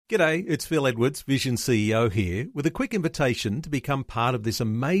G'day, it's Phil Edwards, Vision CEO here, with a quick invitation to become part of this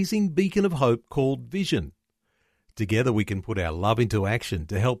amazing beacon of hope called Vision. Together we can put our love into action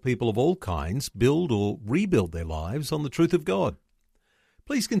to help people of all kinds build or rebuild their lives on the truth of God.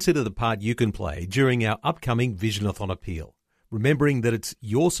 Please consider the part you can play during our upcoming Visionathon appeal, remembering that it's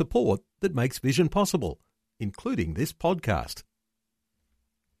your support that makes Vision possible, including this podcast.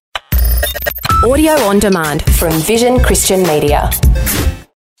 Audio on demand from Vision Christian Media.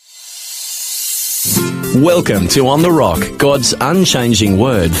 Welcome to On the Rock, God's unchanging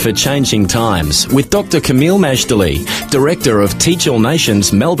word for changing times, with Dr. Camille Majdali, Director of Teach All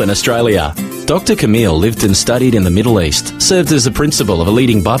Nations, Melbourne, Australia. Dr. Camille lived and studied in the Middle East, served as the principal of a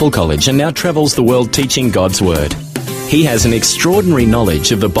leading Bible college, and now travels the world teaching God's word. He has an extraordinary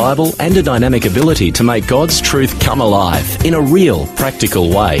knowledge of the Bible and a dynamic ability to make God's truth come alive in a real, practical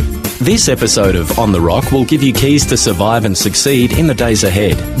way. This episode of On the Rock will give you keys to survive and succeed in the days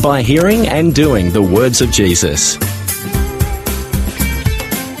ahead by hearing and doing the words of Jesus.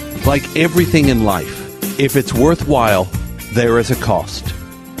 Like everything in life, if it's worthwhile, there is a cost.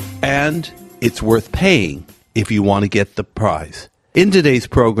 And it's worth paying if you want to get the prize. In today's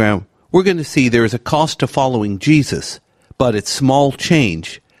program, we're going to see there is a cost to following Jesus, but it's small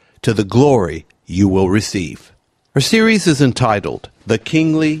change to the glory you will receive. Our series is entitled, The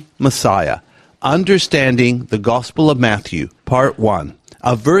Kingly Messiah, Understanding the Gospel of Matthew, Part 1,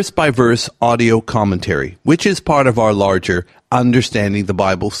 a verse-by-verse audio commentary, which is part of our larger Understanding the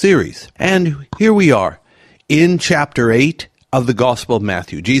Bible series. And here we are, in Chapter 8 of the Gospel of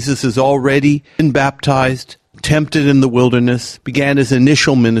Matthew. Jesus has already been baptized, tempted in the wilderness, began his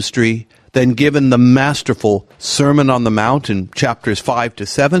initial ministry, then given the masterful Sermon on the Mount in chapters 5 to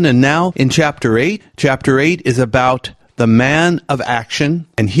 7, and now in chapter 8. Chapter 8 is about the man of action,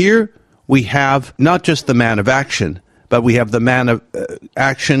 and here we have not just the man of action, but we have the man of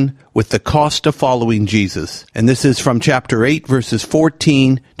action with the cost of following Jesus. And this is from chapter 8, verses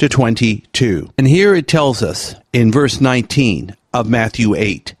 14 to 22. And here it tells us in verse 19 of Matthew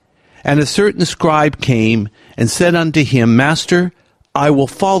 8, "And a certain scribe came and said unto him, Master, I will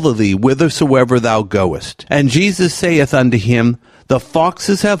follow thee whithersoever thou goest. And Jesus saith unto him, The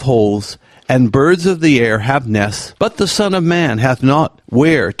foxes have holes, and birds of the air have nests, but the Son of Man hath not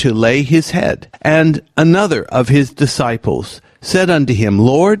where to lay his head. And another of his disciples said unto him,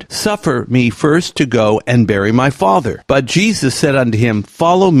 Lord, suffer me first to go and bury my father. But Jesus said unto him,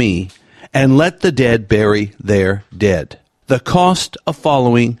 Follow me, and let the dead bury their dead." The cost of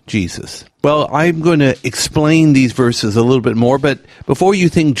following Jesus. Well, I'm going to explain these verses a little bit more, but before you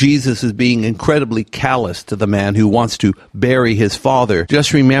think Jesus is being incredibly callous to the man who wants to bury his father,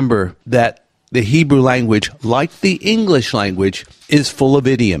 just remember that the Hebrew language, like the English language, is full of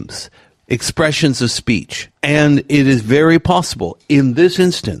idioms, expressions of speech. And it is very possible in this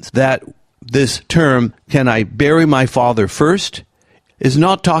instance that this term, can I bury my father first, is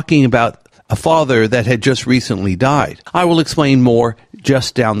not talking about a father that had just recently died. I will explain more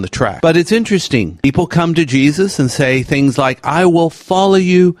just down the track. But it's interesting. People come to Jesus and say things like, I will follow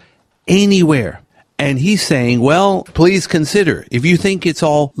you anywhere. And he's saying, well, please consider, if you think it's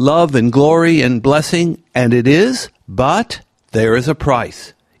all love and glory and blessing, and it is, but there is a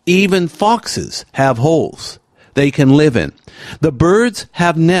price. Even foxes have holes they can live in. The birds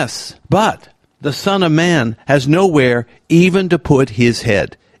have nests, but the Son of Man has nowhere even to put his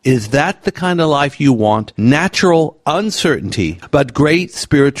head. Is that the kind of life you want? Natural uncertainty, but great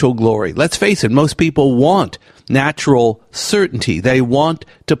spiritual glory. Let's face it, most people want natural certainty. They want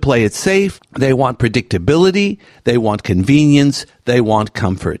to play it safe. They want predictability. They want convenience. They want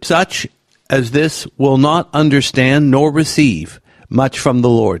comfort. Such as this will not understand nor receive much from the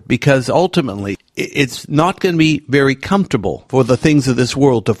Lord, because ultimately it's not going to be very comfortable for the things of this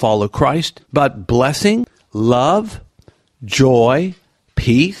world to follow Christ, but blessing, love, joy,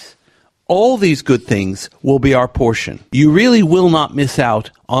 peace, all these good things will be our portion. You really will not miss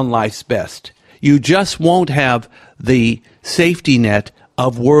out on life's best. You just won't have the safety net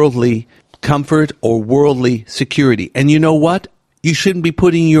of worldly comfort or worldly security. And you know what? You shouldn't be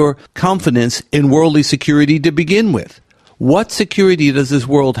putting your confidence in worldly security to begin with. What security does this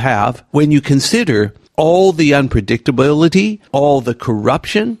world have when you consider all the unpredictability, all the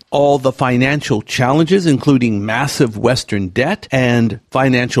corruption, all the financial challenges, including massive Western debt and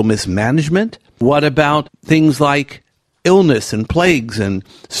financial mismanagement? What about things like illness and plagues and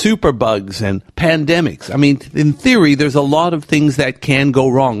superbugs and pandemics? I mean, in theory, there's a lot of things that can go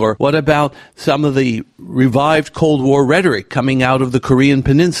wrong. Or what about some of the revived Cold War rhetoric coming out of the Korean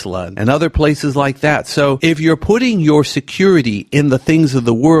Peninsula and other places like that? So if you're putting your security in the things of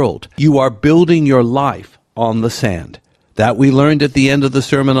the world, you are building your life on the sand. That we learned at the end of the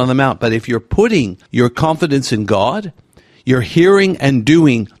Sermon on the Mount. But if you're putting your confidence in God, you're hearing and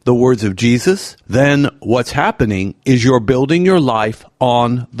doing the words of Jesus, then what's happening is you're building your life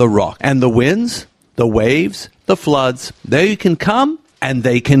on the rock. And the winds, the waves, the floods, they can come and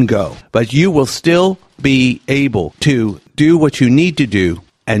they can go. But you will still be able to do what you need to do,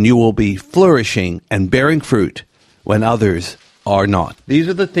 and you will be flourishing and bearing fruit when others are not. These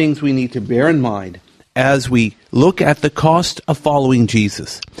are the things we need to bear in mind as we look at the cost of following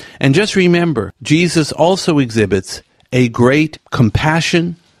Jesus. And just remember, Jesus also exhibits a great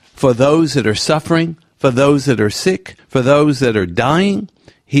compassion for those that are suffering, for those that are sick, for those that are dying.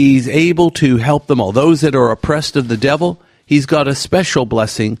 He's able to help them all. Those that are oppressed of the devil, he's got a special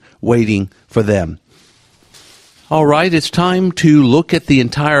blessing waiting for them. All right, it's time to look at the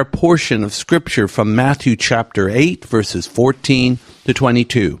entire portion of Scripture from Matthew chapter 8, verses 14 to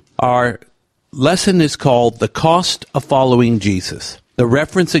 22. Our lesson is called The Cost of Following Jesus. The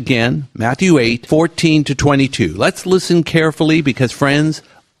reference again, Matthew 8, 14 to 22. Let's listen carefully because, friends,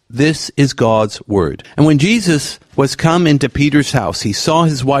 this is God's word. And when Jesus was come into Peter's house, he saw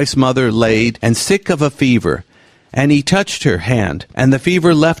his wife's mother laid and sick of a fever. And he touched her hand, and the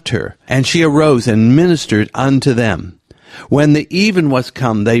fever left her, and she arose and ministered unto them. When the even was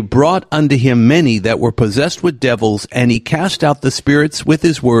come, they brought unto him many that were possessed with devils, and he cast out the spirits with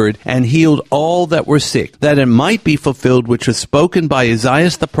his word, and healed all that were sick, that it might be fulfilled which was spoken by Isaiah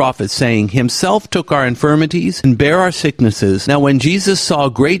the prophet, saying, Himself took our infirmities, and bare our sicknesses. Now when Jesus saw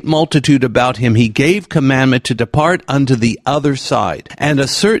a great multitude about him, he gave commandment to depart unto the other side. And a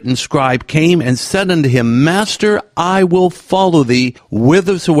certain scribe came and said unto him, Master, I will follow thee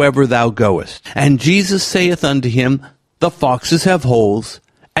whithersoever thou goest. And Jesus saith unto him, The foxes have holes,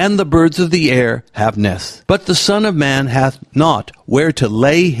 and the birds of the air have nests, but the Son of Man hath not where to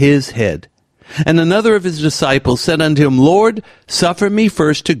lay his head. And another of his disciples said unto him, Lord, suffer me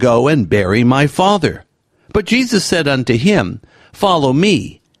first to go and bury my father. But Jesus said unto him, Follow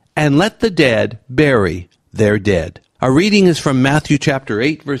me, and let the dead bury their dead. Our reading is from Matthew chapter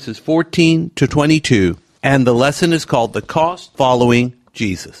 8, verses 14 to 22, and the lesson is called The Cost Following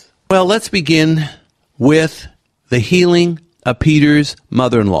Jesus. Well, let's begin with the healing of Peter's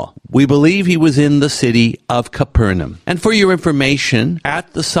mother-in-law. We believe he was in the city of Capernaum. And for your information,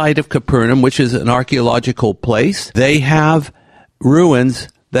 at the site of Capernaum, which is an archaeological place, they have ruins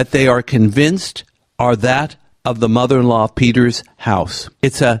that they are convinced are that of the mother-in-law of Peter's house.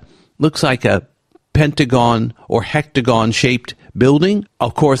 Looks like a pentagon or hectagon-shaped building,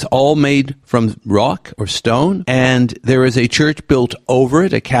 of course, all made from rock or stone, and there is a church built over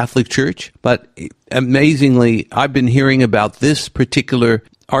it, a Catholic church. But amazingly, I've been hearing about this particular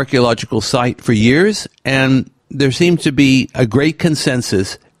archaeological site for years, and there seems to be a great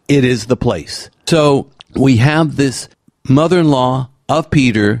consensus it is the place. So we have this mother-in-law of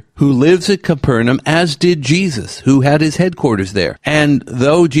Peter who lives at Capernaum, as did Jesus, who had his headquarters there. And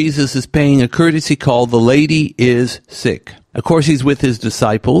though Jesus is paying a courtesy call, the lady is sick. Of course, he's with his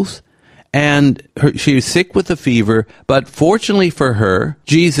disciples, and she is sick with a fever, but fortunately for her,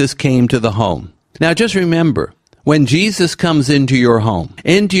 Jesus came to the home. Now, just remember, when Jesus comes into your home,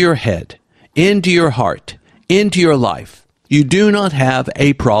 into your head, into your heart, into your life, you do not have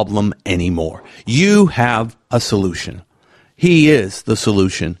a problem anymore. You have a solution. He is the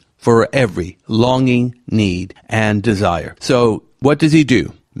solution for every longing, need, and desire. So, what does he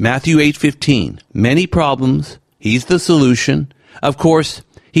do? Matthew 8:15, many problems. He's the solution. Of course,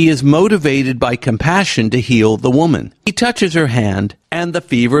 he is motivated by compassion to heal the woman. He touches her hand, and the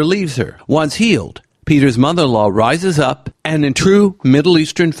fever leaves her. Once healed, Peter's mother-in-law rises up, and in true Middle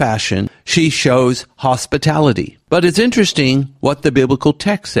Eastern fashion, she shows hospitality. But it's interesting what the biblical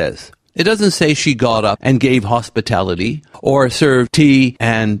text says. It doesn't say she got up and gave hospitality or served tea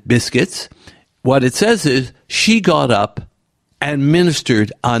and biscuits. What it says is she got up and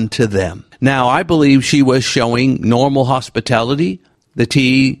ministered unto them. Now, I believe she was showing normal hospitality, the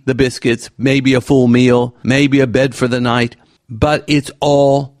tea, the biscuits, maybe a full meal, maybe a bed for the night, but it's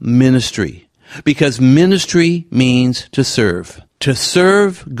all ministry, because ministry means to serve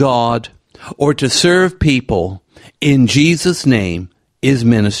God or to serve people in Jesus' name is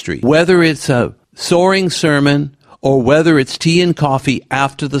ministry. Whether it's a soaring sermon or whether it's tea and coffee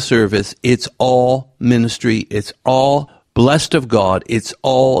after the service, it's all ministry. It's all blessed of God. It's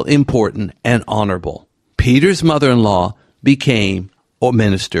all important and honorable. Peter's mother-in-law became a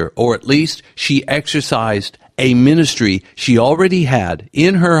minister, or at least she exercised a ministry she already had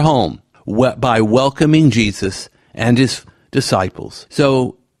in her home by welcoming Jesus and his disciples.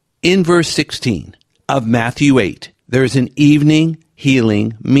 So in verse 16 of Matthew 8, there's an evening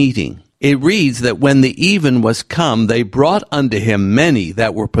healing meeting. it reads that when the even was come, they brought unto him many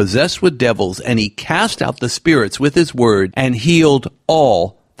that were possessed with devils, and he cast out the spirits with his word and healed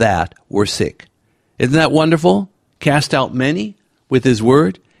all that were sick. Isn't that wonderful? Cast out many with his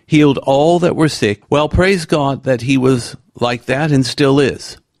word, healed all that were sick. Well, praise God that he was like that and still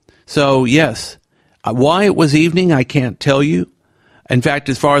is. So, yes, why it was evening, I can't tell you. In fact,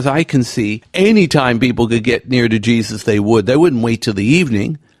 as far as I can see, anytime people could get near to Jesus, they would. They wouldn't wait till the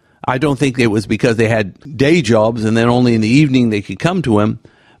evening. I don't think it was because they had day jobs and then only in the evening they could come to him.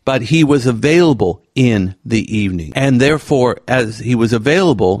 But he was available in the evening. And therefore, as he was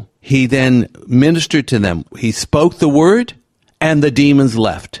available, he then ministered to them. He spoke the word, and the demons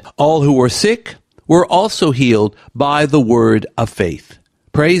left. All who were sick were also healed by the word of faith.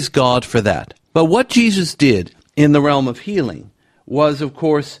 Praise God for that. But what Jesus did in the realm of healing was, of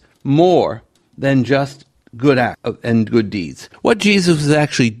course, more than just good acts and good deeds. What Jesus was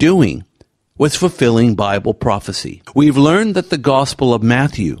actually doing was fulfilling Bible prophecy. We've learned that the Gospel of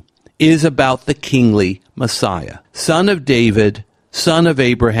Matthew is about the kingly Messiah, son of David, son of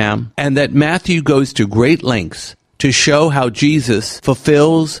Abraham, and that Matthew goes to great lengths to show how Jesus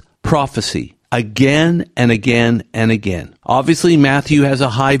fulfills prophecy again and again and again. Obviously, Matthew has a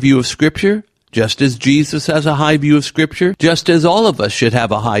high view of Scripture, just as Jesus has a high view of Scripture, just as all of us should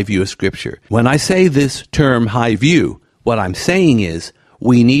have a high view of Scripture. When I say this term high view, what I'm saying is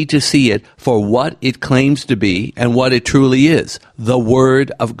we need to see it for what it claims to be and what it truly is, the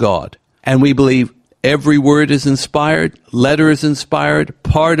Word of God. And we believe every word is inspired, letter is inspired,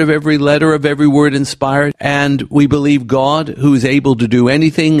 part of every letter of every word inspired, and we believe God, who is able to do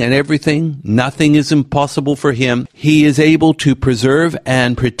anything and everything, nothing is impossible for him. He is able to preserve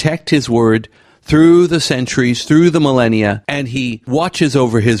and protect his word through the centuries, through the millennia, and he watches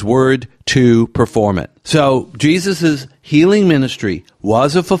over his word to perform it. So Jesus' healing ministry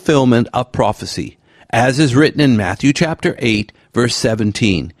was a fulfillment of prophecy, as is written in Matthew chapter 8, verse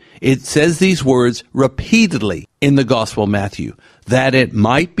 17. It says these words repeatedly in the Gospel of Matthew, that it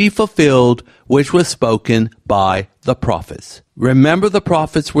might be fulfilled which was spoken by the prophets. Remember, the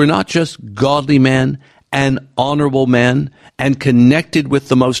prophets were not just godly men and honorable men and connected with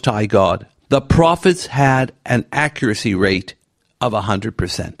the Most High God. The prophets had an accuracy rate of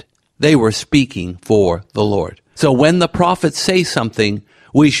 100%. They were speaking for the Lord. So when the prophets say something,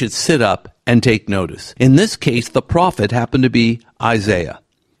 we should sit up and take notice. In this case, the prophet happened to be Isaiah.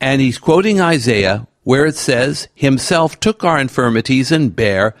 And he's quoting Isaiah where it says, himself took our infirmities and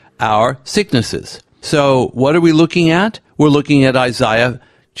bare our sicknesses. So what are we looking at? We're looking at Isaiah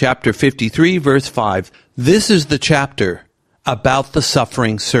chapter 53, verse 5. This is the chapter about the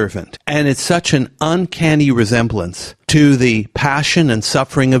suffering servant. And it's such an uncanny resemblance to the passion and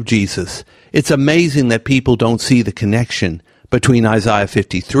suffering of Jesus. It's amazing that people don't see the connection between Isaiah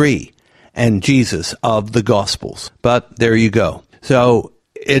 53 and Jesus of the Gospels. But there you go. So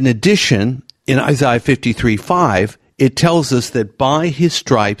in addition, in Isaiah 53:5, it tells us that by his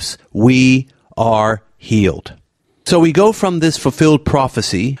stripes we are healed. So we go from this fulfilled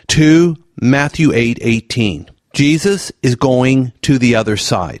prophecy to Matthew 8:18. Jesus is going to the other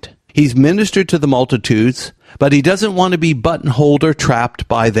side. He's ministered to the multitudes, but he doesn't want to be buttonholed or trapped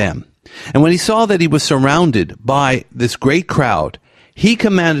by them. And when he saw that he was surrounded by this great crowd, he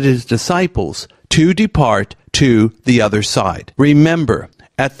commanded his disciples to depart to the other side. Remember,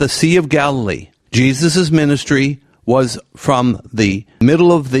 at the Sea of Galilee, Jesus' ministry was from the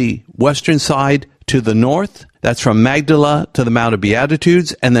middle of the western side to the north. That's from Magdala to the Mount of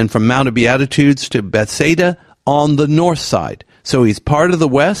Beatitudes, and then from Mount of Beatitudes to Bethsaida on the north side. So he's part of the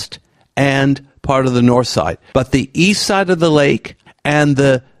west and part of the north side. But the east side of the lake and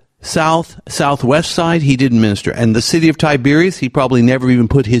the southwest side, he didn't minister. And the city of Tiberias, he probably never even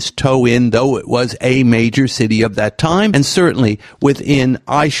put his toe in, though it was a major city of that time, and certainly within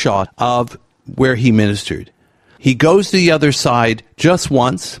eyeshot of where he ministered. He goes to the other side just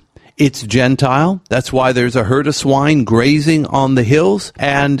once. It's Gentile. That's why there's a herd of swine grazing on the hills,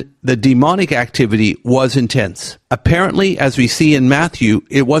 and the demonic activity was intense. Apparently, as we see in Matthew,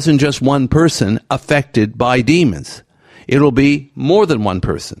 it wasn't just one person affected by demons. It'll be more than one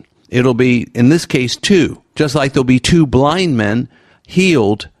person. It'll be, in this case, two, just like there'll be two blind men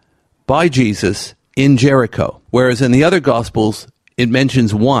healed by Jesus in Jericho. Whereas in the other Gospels, it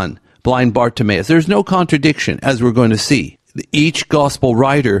mentions one, blind Bartimaeus. There's no contradiction, as we're going to see. Each Gospel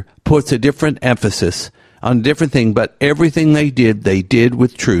writer puts a different emphasis on a different thing, but everything they did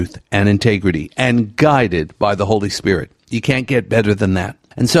with truth and integrity and guided by the Holy Spirit. You can't get better than that.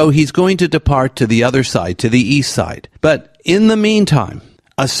 And so he's going to depart to the other side, to the east side. But in the meantime,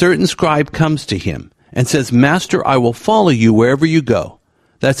 a certain scribe comes to him and says, Master, I will follow you wherever you go.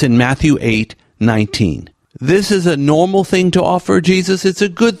 That's in Matthew 8:19. This is a normal thing to offer Jesus. It's a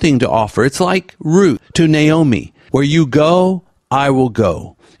good thing to offer. It's like Ruth to Naomi. Where you go, I will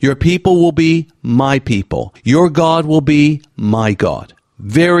go. Your people will be my people. Your God will be my God.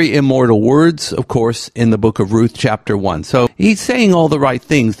 Very immortal words, of course, in the book of Ruth, chapter 1. So he's saying all the right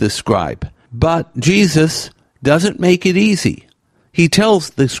things, this scribe. But Jesus doesn't make it easy. He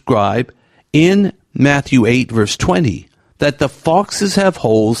tells the scribe in Matthew 8, verse 20, that the foxes have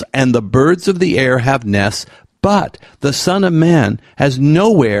holes and the birds of the air have nests, but the Son of Man has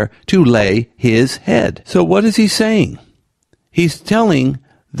nowhere to lay his head. So what is he saying? He's telling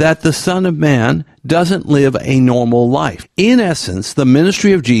that the Son of Man doesn't live a normal life. In essence, the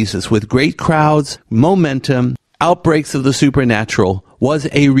ministry of Jesus, with great crowds, momentum, outbreaks of the supernatural, was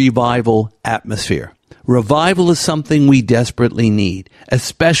a revival atmosphere. Revival is something we desperately need,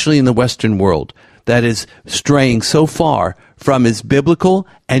 especially in the Western world that is straying so far from its biblical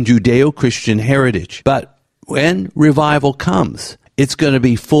and Judeo-Christian heritage. But when revival comes, it's going to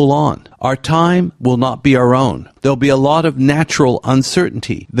be full on. Our time will not be our own. There'll be a lot of natural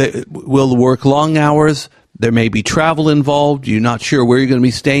uncertainty. We'll work long hours. There may be travel involved. You're not sure where you're going to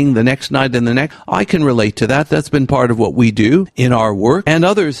be staying the next night and the next. I can relate to that. That's been part of what we do in our work, and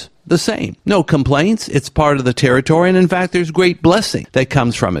others the same. No complaints. It's part of the territory, and in fact, there's great blessing that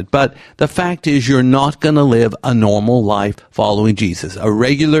comes from it. But the fact is, you're not going to live a normal life following Jesus, a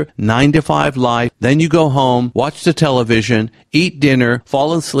regular 9-to-5 life. Then you go home, watch the television, eat dinner,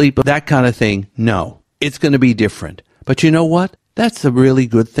 fall asleep, that kind of thing. No, it's going to be different. But you know what? That's a really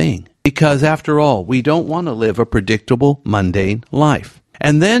good thing. Because after all, we don't want to live a predictable, mundane life.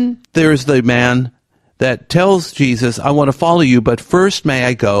 And then there's the man that tells Jesus, I want to follow you, but first may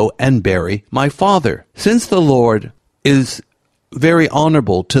I go and bury my father. Since the Lord is very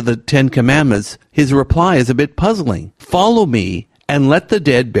honorable to the Ten Commandments, his reply is a bit puzzling. Follow me and let the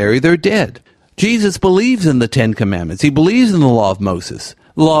dead bury their dead. Jesus believes in the Ten Commandments. He believes in the law of Moses.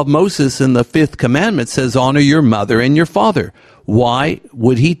 The law of Moses in the 5th commandment says, honor your mother and your father. Why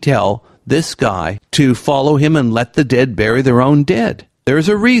would he tell this guy to follow him and let the dead bury their own dead? There's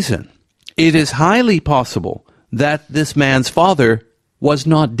a reason. It is highly possible that this man's father was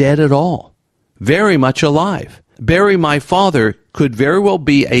not dead at all, very much alive. Bury my father could very well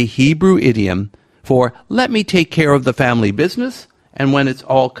be a Hebrew idiom for let me take care of the family business, and when it's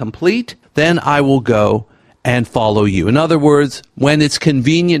all complete, then I will go and follow you. In other words, when it's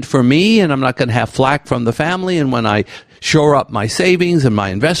convenient for me and I'm not going to have flack from the family, and when I shore up my savings and my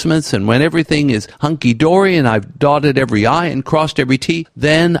investments, and when everything is hunky-dory and I've dotted every I and crossed every T,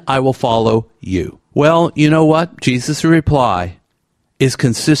 then I will follow you. Well, you know what? Jesus' reply is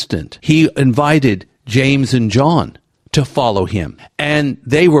consistent. He invited James and John to follow him. And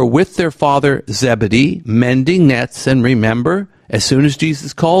they were with their father Zebedee, mending nets. And remember, as soon as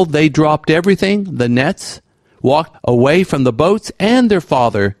Jesus called, they dropped everything, the nets, walked away from the boats and their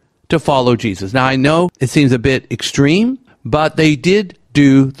father to follow Jesus. Now, I know it seems a bit extreme, but they did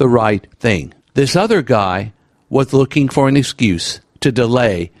do the right thing. This other guy was looking for an excuse to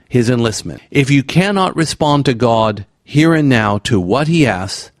delay his enlistment. If you cannot respond to God here and now to what he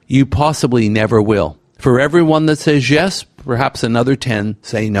asks, you possibly never will. For everyone that says yes, perhaps another 10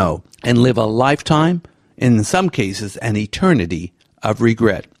 say no, and live a lifetime, in some cases an eternity, of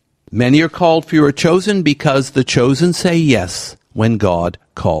regret. Many are called, few are chosen, because the chosen say yes when God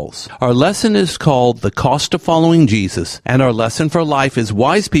calls. Our lesson is called The Cost of Following Jesus, and our lesson for life is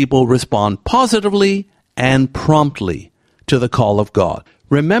wise people respond positively and promptly to the call of God.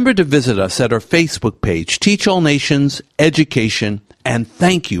 Remember to visit us at our Facebook page, Teach All Nations Education, and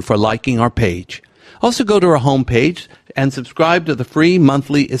thank you for liking our page. Also go to our homepage and subscribe to the free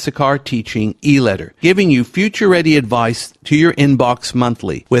monthly Issachar Teaching e-letter, giving you future-ready advice to your inbox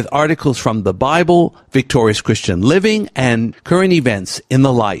monthly with articles from the Bible, Victorious Christian Living, and current events in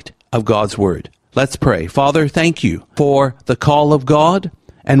the light of God's Word. Let's pray. Father, thank you for the call of God,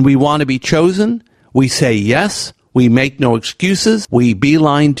 and we want to be chosen. We say yes. We make no excuses. We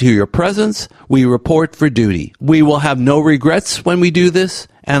beeline to your presence. We report for duty. We will have no regrets when we do this,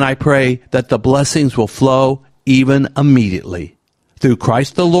 and I pray that the blessings will flow even immediately. Through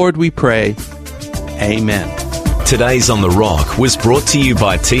Christ the Lord we pray. Amen. Today's On The Rock was brought to you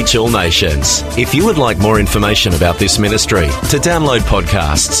by Teach All Nations. If you would like more information about this ministry, to download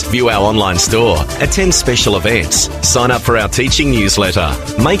podcasts, view our online store, attend special events, sign up for our teaching newsletter,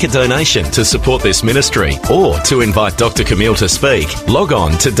 make a donation to support this ministry, or to invite Dr. Camille to speak, log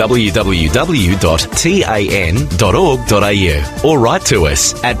on to www.tan.org.au or write to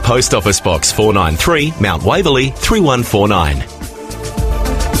us at Post Office Box 493, Mount Waverley 3149.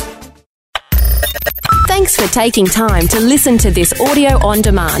 Thanks for taking time to listen to this audio on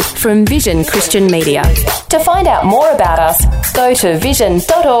demand from Vision Christian Media. To find out more about us, go to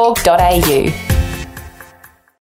vision.org.au.